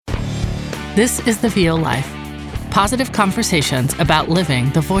This is The VO Life. Positive conversations about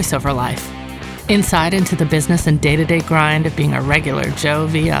living the voiceover life. Insight into the business and day-to-day grind of being a regular Joe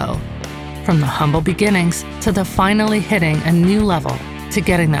VO. From the humble beginnings to the finally hitting a new level to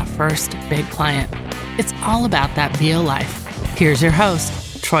getting that first big client. It's all about that VO life. Here's your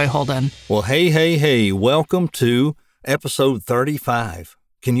host, Troy Holden. Well, hey, welcome to episode 35.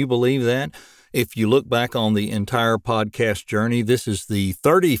 Can you believe that? If you look back on the entire podcast journey, this is the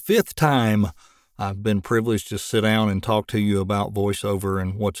 35th time I've been privileged to sit down and talk to you about voiceover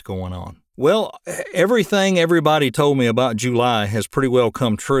and what's going on. Well, everything everybody told me about July has pretty well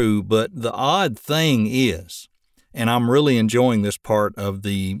come true, but the odd thing is, and I'm really enjoying this part of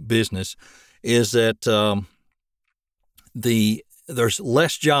the business, is that there's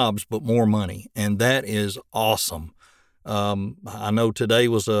less jobs but more money, and that is awesome. I know today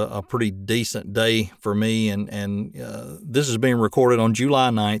was a pretty decent day for me, and this is being recorded on July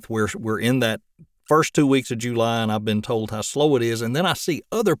 9th. We're in that first 2 weeks of July, and I've been told how slow it is, and then I see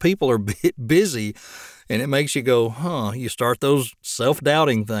other people are busy, and it makes you go, you start those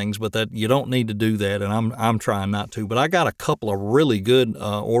self-doubting things, but that you don't need to do that, and I'm trying not to. But I got a couple of really good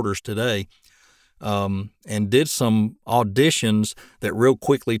orders today. And did some auditions that real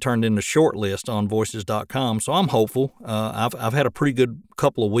quickly turned into shortlist on voices.com. So I'm hopeful. I've had a pretty good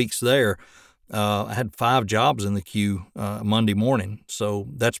couple of weeks there. I had 5 jobs in the queue Monday morning, so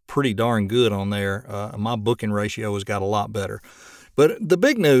that's pretty darn good on there. My booking ratio has got a lot better. But the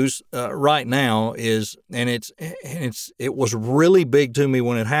big news right now is, and it was really big to me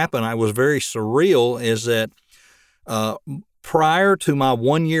when it happened. I was very surreal. Is that prior to my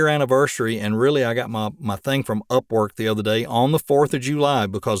 1-year anniversary, and really I got my thing from Upwork the other day on the 4th of July,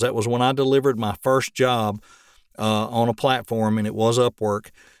 because that was when I delivered my first job on a platform, and it was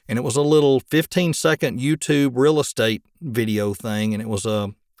Upwork, and it was a little 15-second YouTube real estate video thing, and it was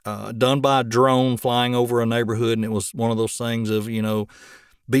done by a drone flying over a neighborhood, and it was one of those things of,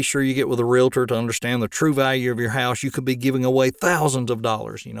 be sure you get with a realtor to understand the true value of your house. You could be giving away thousands of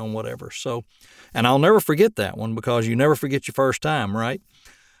dollars, whatever. So, and I'll never forget that one, because you never forget your first time, right?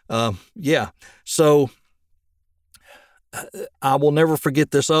 So I will never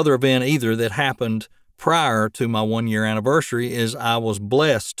forget this other event either that happened prior to my 1-year anniversary. Is I was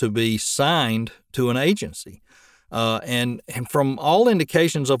blessed to be signed to an agency. And from all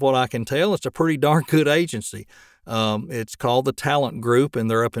indications of what I can tell, it's a pretty darn good agency. It's called the Talent Group, and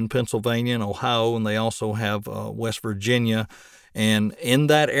they're up in Pennsylvania and Ohio, and they also have West Virginia. And in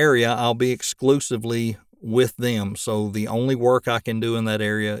that area, I'll be exclusively with them. So the only work I can do in that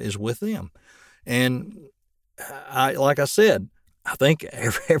area is with them. And like I said, I think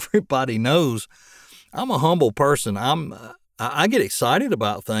everybody knows I'm a humble person. I get excited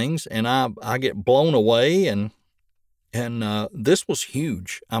about things, and I get blown away, and this was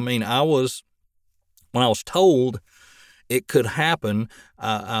huge. I mean, when I was told it could happen,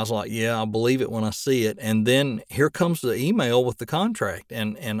 I was like, yeah, I believe it when I see it. And then here comes the email with the contract,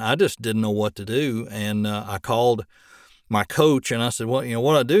 and I just didn't know what to do. And I called my coach, and I said, well,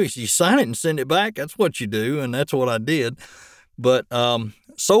 what I do is you sign it and send it back. That's what you do, and that's what I did. But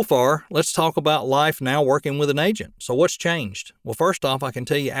so far, let's talk about life now working with an agent. So what's changed? Well, first off, I can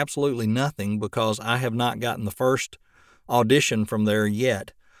tell you absolutely nothing, because I have not gotten the first audition from there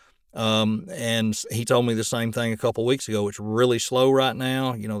yet. And he told me the same thing a couple of weeks ago. It's really slow right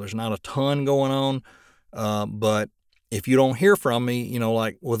now. There's not a ton going on. But if you don't hear from me,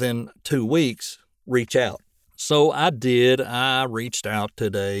 like within 2 weeks, reach out. So I did. I reached out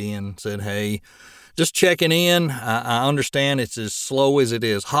today and said, hey, just checking in. I understand it's as slow as it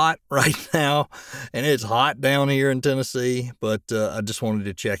is hot right now, and it's hot down here in Tennessee, but I just wanted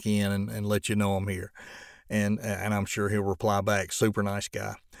to check in and let you know I'm here. And I'm sure he'll reply back. Super nice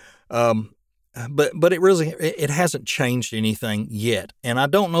guy. But it hasn't changed anything yet. And I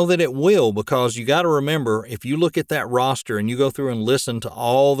don't know that it will, because you got to remember, if you look at that roster and you go through and listen to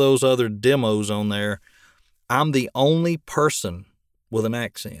all those other demos on there, I'm the only person with an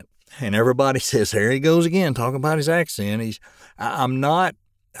accent. And everybody says, there he goes again, talking about his accent. I'm not,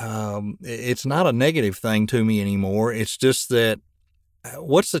 it's not a negative thing to me anymore. It's just that,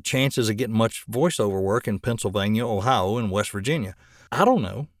 what's the chances of getting much voiceover work in Pennsylvania, Ohio, and West Virginia? I don't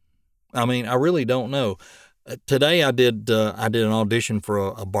know. I mean, I really don't know. Today I did an audition for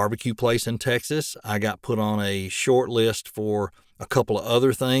a barbecue place in Texas. I got put on a short list for a couple of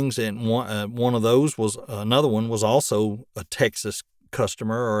other things, and one of those was, another one was also a Texas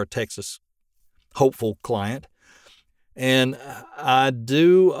customer or a Texas hopeful client. And I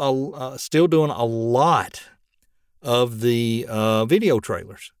still doing a lot of the video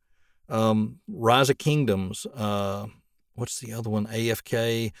trailers. Rise of Kingdoms, what's the other one?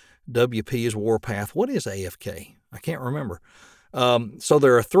 AFK, WP is Warpath. What is AFK? I can't remember. So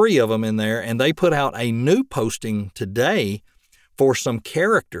there are 3 of them in there, and they put out a new posting today for some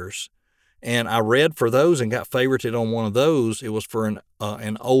characters. And I read for those and got favorited on one of those. It was for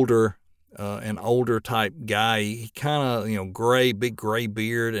an older type guy. He kind of, gray, big gray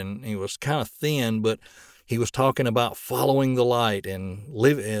beard, and he was kind of thin, but he was talking about following the light and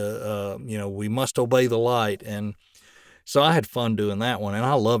live. We must obey the light. And so I had fun doing that one, and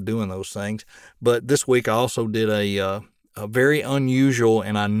I love doing those things. But this week I also did a very unusual,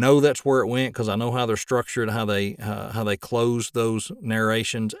 and I know that's where it went because I know how they're structured, how they close those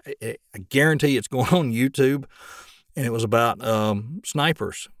narrations. I guarantee it's going on YouTube, and it was about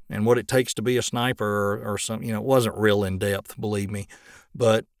snipers and what it takes to be a sniper or something. It wasn't real in depth, believe me,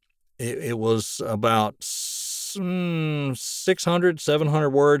 but it was about 600, 700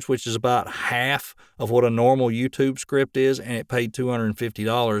 words, which is about half of what a normal YouTube script is, and it paid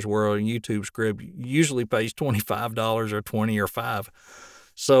 $250, where a YouTube script usually pays $25 or $20 or $5.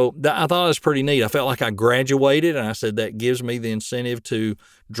 So I thought it was pretty neat. I felt like I graduated, and I said that gives me the incentive to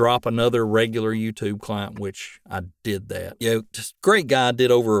drop another regular YouTube client, which I did that. Just great guy,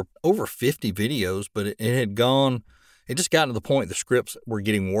 did over 50 videos, but it had gone. It just got to the point the scripts were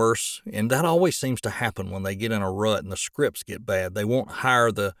getting worse, and that always seems to happen when they get in a rut and the scripts get bad. They won't hire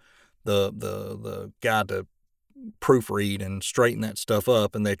the guy to proofread and straighten that stuff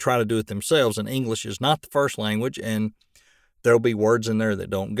up, and they try to do it themselves, and English is not the first language, and there'll be words in there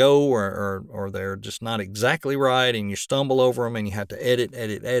that don't go or they're just not exactly right, and you stumble over them, and you have to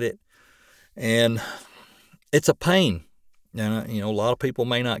edit, and it's a pain. And, a lot of people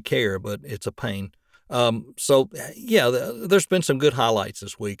may not care, but it's a pain. There's been some good highlights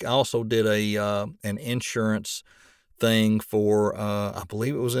this week. I also did an insurance thing for, I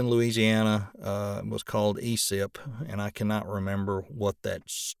believe it was in Louisiana. It was called ESIP, and I cannot remember what that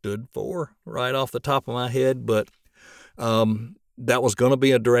stood for right off the top of my head, but that was going to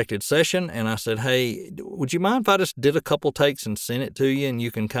be a directed session, and I said, hey, would you mind if I just did a couple takes and sent it to you, and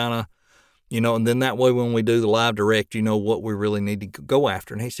you can kind of, and then that way when we do the live direct, what we really need to go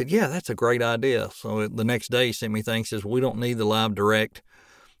after. And he said, yeah, that's a great idea. So the next day he sent me things, says, we don't need the live direct.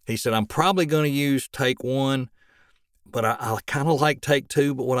 He said, I'm probably going to use take 1, but I kind of like take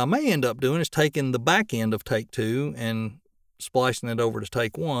 2. But what I may end up doing is taking the back end of take 2 and splicing it over to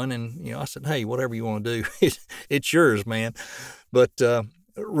take 1. And, I said, hey, whatever you want to do, it's yours, man. But,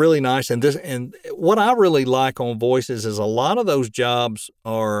 really nice. And what I really like on Voices is a lot of those jobs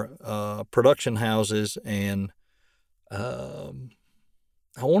are production houses and I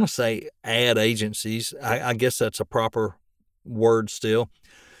want to say ad agencies. I guess that's a proper word still.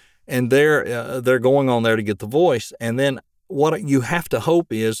 And they're going on there to get the voice. And then what you have to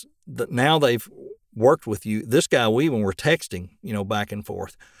hope is that now they've worked with you. This guy, we even were texting, back and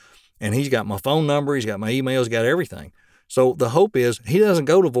forth. And he's got my phone number, he's got my emails, he's got everything. So the hope is he doesn't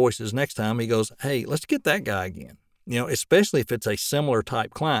go to Voices next time. He goes, hey, let's get that guy again, especially if it's a similar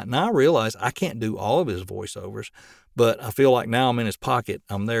type client. Now I realize I can't do all of his voiceovers, but I feel like now I'm in his pocket.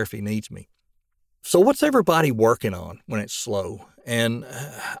 I'm there if he needs me. So what's everybody working on when it's slow? And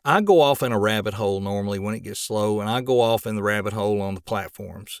I go off in a rabbit hole normally when it gets slow, and I go off in the rabbit hole on the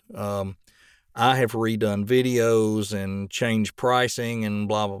platforms. I have redone videos and changed pricing and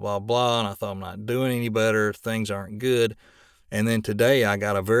blah, blah, blah, blah. And I thought I'm not doing any better. Things aren't good. And then today I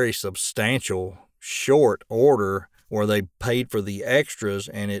got a very substantial short order where they paid for the extras,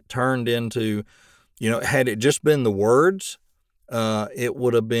 and it turned into, had it just been the words, it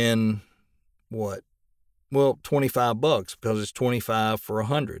would have been what? Well, $25 because it's 25 for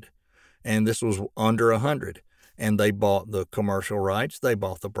 100. And this was under 100. And they bought the commercial rights, they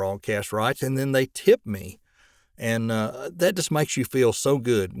bought the broadcast rights, and then they tipped me. And that just makes you feel so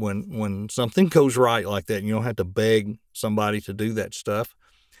good when something goes right like that. And you don't have to beg somebody to do that stuff.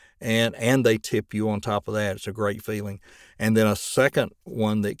 And they tip you on top of that. It's a great feeling. And then a second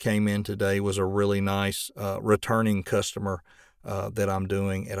one that came in today was a really nice returning customer that I'm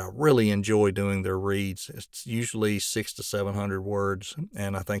doing. And I really enjoy doing their reads. It's usually 600 to 700 words.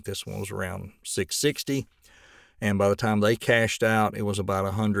 And I think this one was around 660. And by the time they cashed out, it was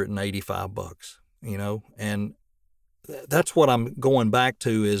about $185, and that's what I'm going back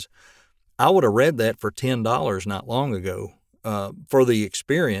to is I would have read that for $10 not long ago for the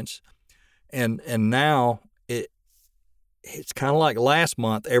experience. And now it's kind of like last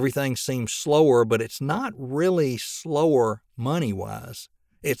month, everything seems slower, but it's not really slower money-wise.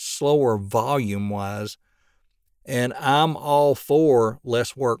 It's slower volume-wise. And I'm all for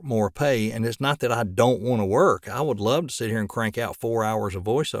less work, more pay. And it's not that I don't want to work. I would love to sit here and crank out 4 hours of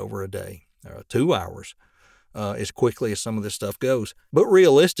voiceover a day, or 2 hours. as quickly as some of this stuff goes. But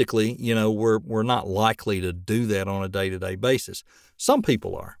realistically, we're not likely to do that on a day-to-day basis. Some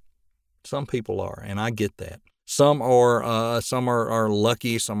people are. And I get that. Some are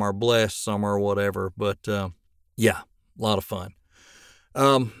lucky, some are blessed, some are whatever. But yeah, a lot of fun.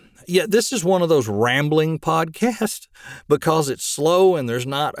 This is one of those rambling podcasts because it's slow and there's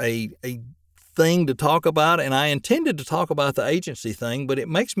not a thing to talk about. And I intended to talk about the agency thing, but it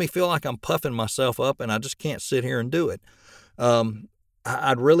makes me feel like I'm puffing myself up and I just can't sit here and do it.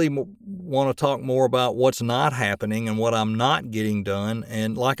 I'd really want to talk more about what's not happening and what I'm not getting done.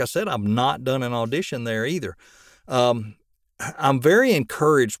 And like I said, I've not done an audition there either. I'm very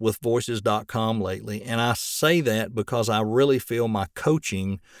encouraged with voices.com lately, and I say that because I really feel my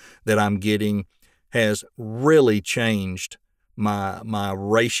coaching that I'm getting has really changed my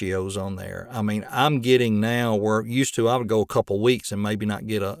ratios on there. I mean, I'm getting now where used to I would go a couple weeks and maybe not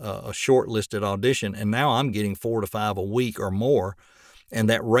get a shortlisted audition, and now I'm getting 4 to 5 a week or more, and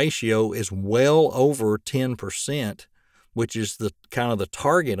that ratio is well over 10%, which is the kind of the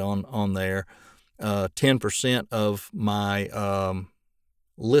target on there. 10% of my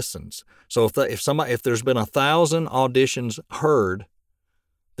listens. So if there's been 1,000 auditions heard,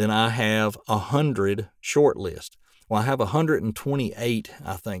 then I have 100 shortlist. Well, I have 128,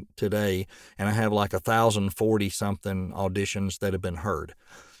 I think, today, and I have like 1,040 something auditions that have been heard.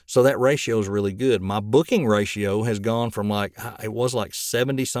 So that ratio is really good. My booking ratio has gone from it was like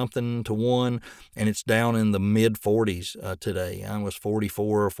 70 something to 1, and it's down in the mid 40s today. I was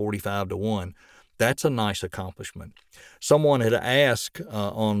 44 or 45 to 1. That's a nice accomplishment. Someone had asked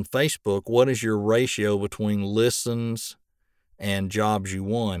on Facebook, what is your ratio between listens and jobs you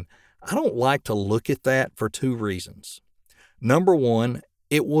won? I don't like to look at that for 2 reasons. Number one,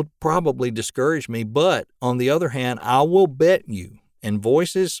 it will probably discourage me, but on the other hand, I will bet you, and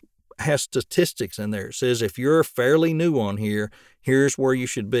Voices has statistics in there. It says if you're fairly new on here, here's where you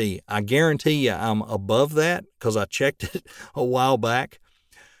should be. I guarantee you I'm above that because I checked it a while back.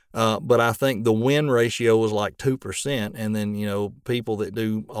 But I think the win ratio was like 2%. And then, people that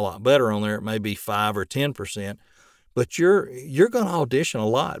do a lot better on there, it may be 5 or 10%. But you're going to audition a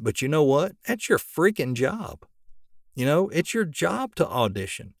lot. But you know what? That's your freaking job. It's your job to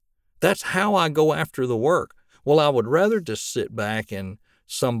audition. That's how I go after the work. Well, I would rather just sit back and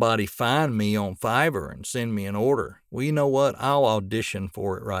somebody find me on Fiverr and send me an order. Well, you know what? I'll audition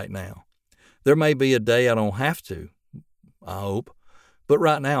for it right now. There may be a day I don't have to, I hope. But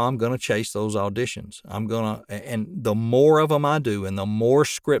right now, I'm going to chase those auditions. And the more of them I do, and the more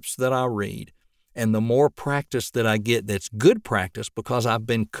scripts that I read, and the more practice that I get that's good practice because I've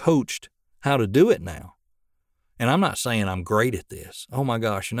been coached how to do it now. And I'm not saying I'm great at this. Oh my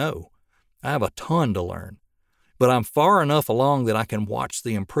gosh, no. I have a ton to learn. But I'm far enough along that I can watch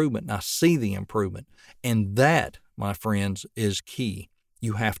the improvement and I see the improvement. And that, my friends, is key.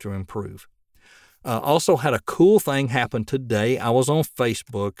 You have to improve. Also had a cool thing happen today. I was on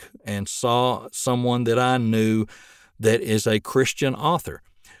Facebook and saw someone that I knew that is a Christian author.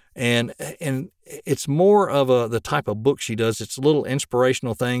 And it's more of the type of book she does. It's little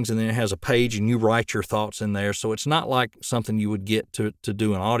inspirational things, and then it has a page, and you write your thoughts in there. So it's not like something you would get to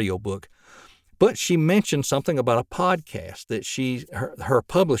do an audiobook. But she mentioned something about a podcast that her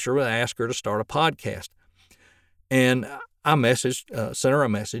publisher would ask her to start a podcast. And I sent her a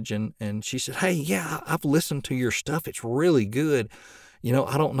message, and she said, hey, yeah, I've listened to your stuff. It's really good. I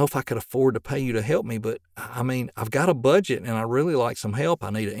don't know if I could afford to pay you to help me, but I mean, I've got a budget and I really like some help. I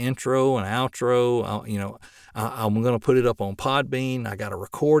need an intro, an outro. I'm going to put it up on Podbean. I got to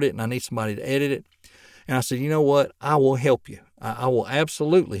record it and I need somebody to edit it. And I said, you know what? I will help you. I will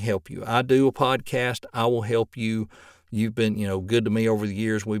absolutely help you. I do a podcast. I will help you. You've been, good to me over the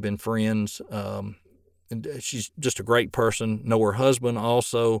years. We've been friends. And she's just a great person. Know her husband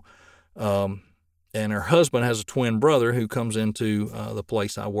also. And her husband has a twin brother who comes into the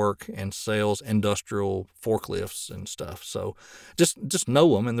place I work and sells industrial forklifts and stuff. So just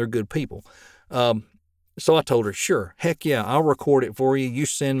know them, and they're good people. So I told her, sure, heck yeah, I'll record it for you. You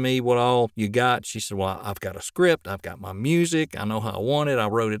send me what all you got. She said, well, I've got a script. I've got my music. I know how I want it. I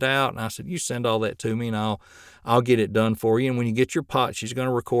wrote it out. And I said, you send all that to me, and I'll get it done for you. And when you get your she's going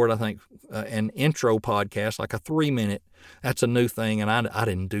to record, I think, an intro podcast, like a 3-minute. That's a new thing, and I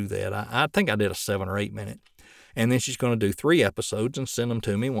didn't do that. I think I did a 7 or 8 minute. And then she's going to do 3 episodes and send them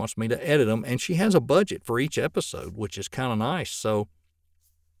to me, wants me to edit them. And she has a budget for each episode, which is kind of nice. So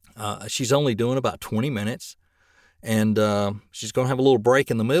she's only doing about 20 minutes. And she's going to have a little break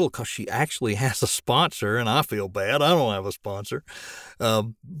in the middle because she actually has a sponsor, and I feel bad. I don't have a sponsor.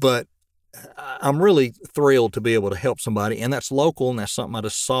 But I'm really thrilled to be able to help somebody, and that's local, and that's something I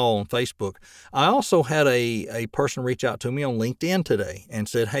just saw on Facebook. I also had a person reach out to me on LinkedIn today and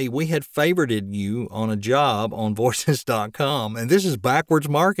said, hey, we had favorited you on a job on voices.com, and this is backwards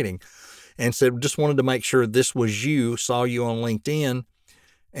marketing, and said, just wanted to make sure this was you, saw you on LinkedIn,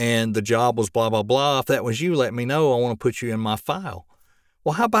 and the job was blah, blah, blah. If that was you, let me know. I want to put you in my file.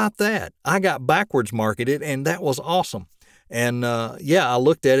 Well, how about that? I got backwards marketed, and that was awesome. And I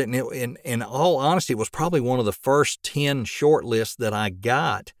looked at it, and in all honesty, it was probably one of the first 10 short lists that I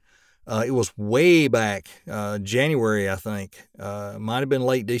got. It was way back January, I think. It might have been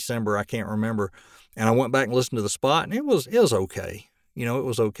late December, I can't remember. And I went back and listened to the spot, and it was okay. It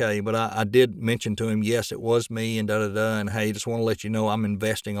was okay. But I did mention to him, yes, it was me, and da-da-da, and hey, just want to let you know I'm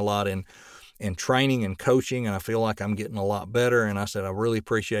investing a lot in training and coaching, and I feel like I'm getting a lot better. And I said, I really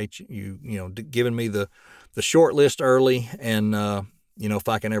appreciate you giving me the short list early, and if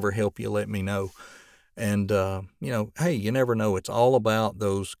I can ever help you, let me know. And hey, you never know. It's all about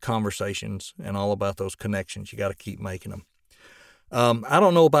those conversations and all about those connections. You got to keep making them. I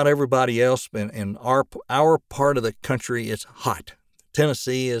don't know about everybody else, but in our part of the country, it's hot.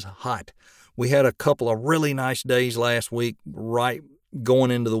 Tennessee is hot. We had a couple of really nice days last week, right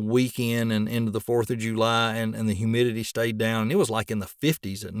going into the weekend and into the 4th of July, and the humidity stayed down. And it was like in the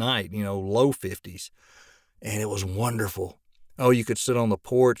 50s at night, low 50s. And it was wonderful. Oh, you could sit on the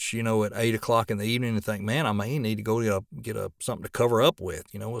porch, at 8 o'clock in the evening and think, man, I may need to go get something to cover up with.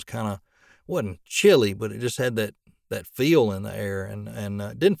 It was wasn't chilly, but it just had that feel in the air, and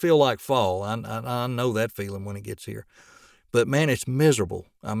it didn't feel like fall. I know that feeling when it gets here. But man, it's miserable.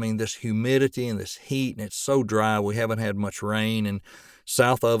 I mean, this humidity and this heat, and it's so dry. We haven't had much rain, and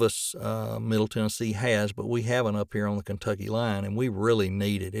south of us, Middle Tennessee has, but we haven't up here on the Kentucky line, and we really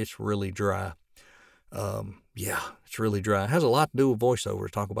need it. It's really dry. It's really dry. It has a lot to do with voiceover,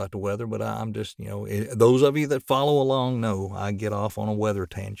 talk about the weather, but I'm just, those of you that follow along know I get off on a weather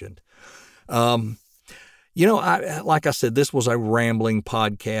tangent. Like I said, this was a rambling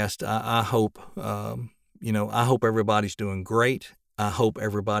podcast. I hope, I hope everybody's doing great. I hope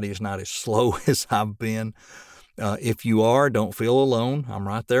everybody is not as slow as I've been. If you are, don't feel alone. I'm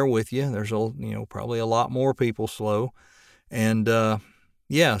right there with you. There's probably a lot more people slow. And,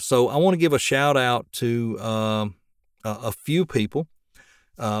 so I want to give a shout out to a few people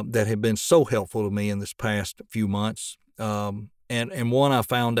that have been so helpful to me in this past few months. And one I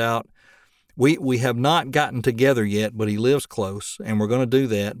found out, we have not gotten together yet, but he lives close, and we're going to do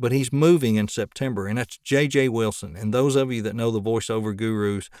that. But he's moving in September, and that's J.J. Wilson. And those of you that know the voiceover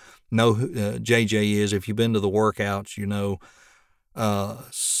gurus know who J.J. is. If you've been to the workouts,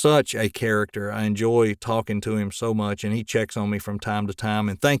 such a character. I enjoy talking to him so much, and he checks on me from time to time.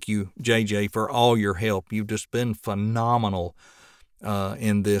 And thank you, JJ, for all your help. You've just been phenomenal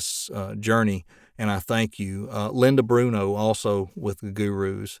in this journey, and I thank you. Linda Bruno, also with the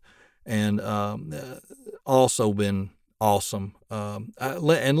Gurus, and also been awesome.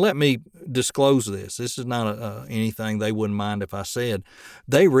 And let me disclose this. This is not anything they wouldn't mind if I said.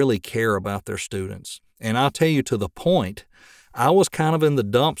 They really care about their students. And I'll tell you, to the point, I was kind of in the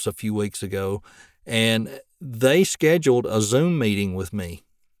dumps a few weeks ago, and they scheduled a Zoom meeting with me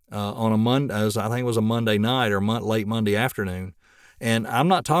on a Monday. I think it was a Monday night or late Monday afternoon. And I'm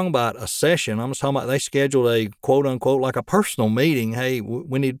not talking about a session. I'm just talking about they scheduled a quote unquote like a personal meeting. Hey,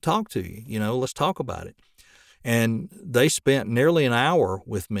 we need to talk to you. Let's talk about it. And they spent nearly an hour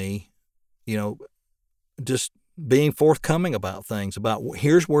with me, just being forthcoming about things, about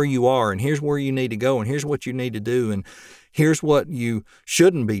here's where you are, and here's where you need to go, and here's what you need to do, and here's what you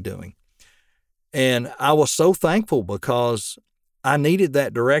shouldn't be doing. And I was so thankful because I needed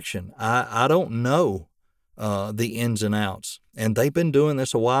that direction. I don't know the ins and outs, and they've been doing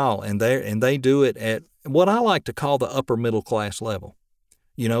this a while, and they do it at what I like to call the upper middle class level.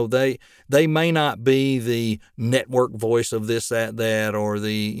 They may not be the network voice of this, that, or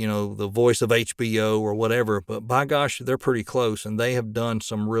the voice of HBO or whatever, but by gosh, they're pretty close, and they have done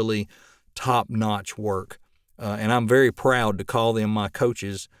some really top-notch work. And I'm very proud to call them my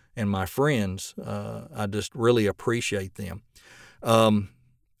coaches and my friends. I just really appreciate them.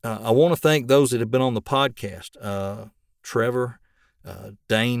 I want to thank those that have been on the podcast. Trevor,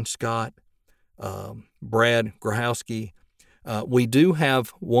 Dane Scott, Brad Grahowski. We do have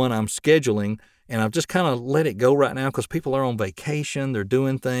one I'm scheduling, and I've just kind of let it go right now because people are on vacation. They're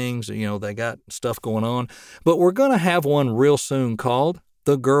doing things, they got stuff going on. But we're going to have one real soon called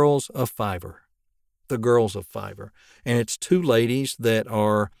The Girls of Fiverr. The Girls of Fiverr. And it's two ladies that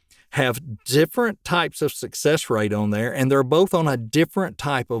have different types of success rate on there, and they're both on a different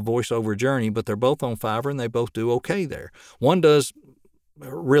type of voiceover journey, but they're both on Fiverr, and they both do okay there. One does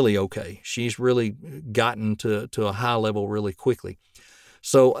really okay. She's really gotten to a high level really quickly.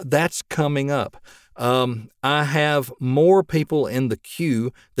 So that's coming up. I have more people in the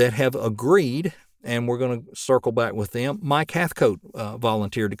queue that have agreed, and we're going to circle back with them. Mike Hathcote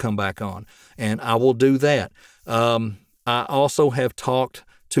volunteered to come back on, and I will do that. I also have talked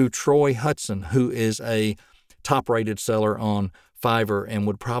to Troy Hudson, who is a top-rated seller on Fiverr and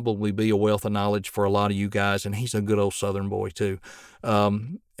would probably be a wealth of knowledge for a lot of you guys, and he's a good old Southern boy too.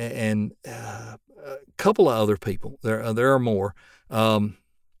 And a couple of other people. There are more.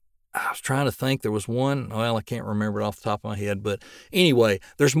 I was trying to think. There was one. Well, I can't remember it off the top of my head. But anyway,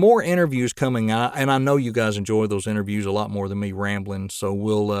 there's more interviews coming out, and I know you guys enjoy those interviews a lot more than me rambling. So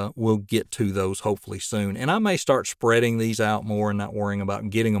we'll get to those hopefully soon. And I may start spreading these out more and not worrying about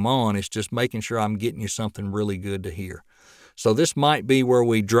getting them on. It's just making sure I'm getting you something really good to hear. So this might be where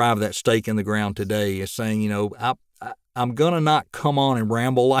we drive that stake in the ground today, is saying, I'm going to not come on and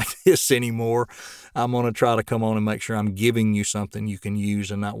ramble like this anymore. I'm going to try to come on and make sure I'm giving you something you can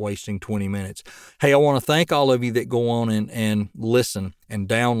use and not wasting 20 minutes. Hey, I want to thank all of you that go on and listen and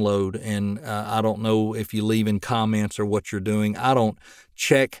download. And I don't know if you leave in comments or what you're doing. I don't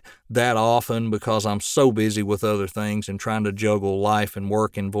check that often because I'm so busy with other things and trying to juggle life and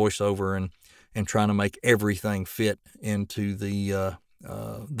work and voiceover and trying to make everything fit into the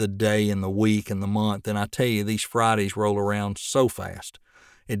day and the week and the month. And I tell you, these Fridays roll around so fast.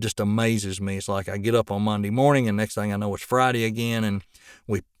 It just amazes me. It's like I get up on Monday morning and next thing I know it's Friday again, and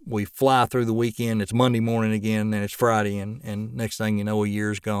we fly through the weekend. It's Monday morning again and it's Friday, and next thing you know, a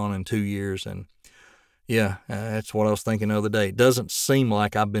year's gone and 2 years. And yeah, that's what I was thinking the other day. It doesn't seem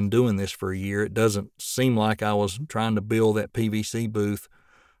like I've been doing this for a year. It doesn't seem like I was trying to build that PVC booth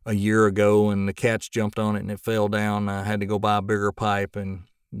a year ago and the cats jumped on it and it fell down. I had to go buy a bigger pipe, and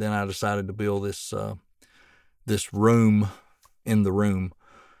then I decided to build this room in the room.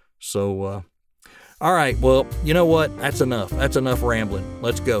 So, all right, well, you know what? That's enough. That's enough rambling.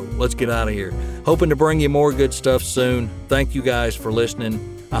 Let's go. Let's get out of here. Hoping to bring you more good stuff soon. Thank you guys for listening.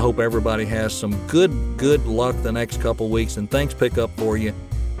 I hope everybody has some good luck the next couple weeks, and things pick up for you,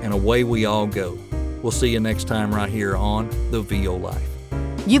 and away we all go. We'll see you next time right here on The VO Life.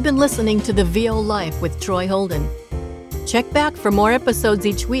 You've been listening to The VO Life with Troy Holden. Check back for more episodes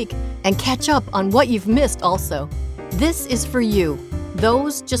each week and catch up on what you've missed also. This is for you,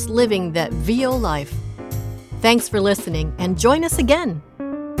 those just living that VO life. Thanks for listening, and join us again.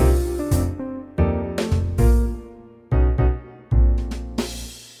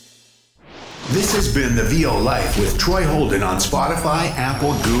 This has been The VO Life with Troy Holden on Spotify,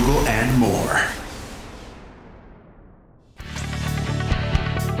 Apple, Google, and more.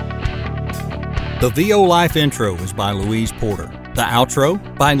 The VO Life intro is by Louise Porter. The outro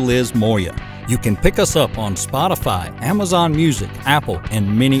by Liz Moya. You can pick us up on Spotify, Amazon Music, Apple,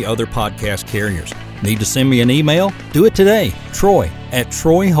 and many other podcast carriers. Need to send me an email? Do it today.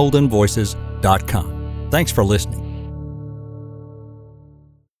 Troy@TroyHoldenVoices.com. Thanks for listening.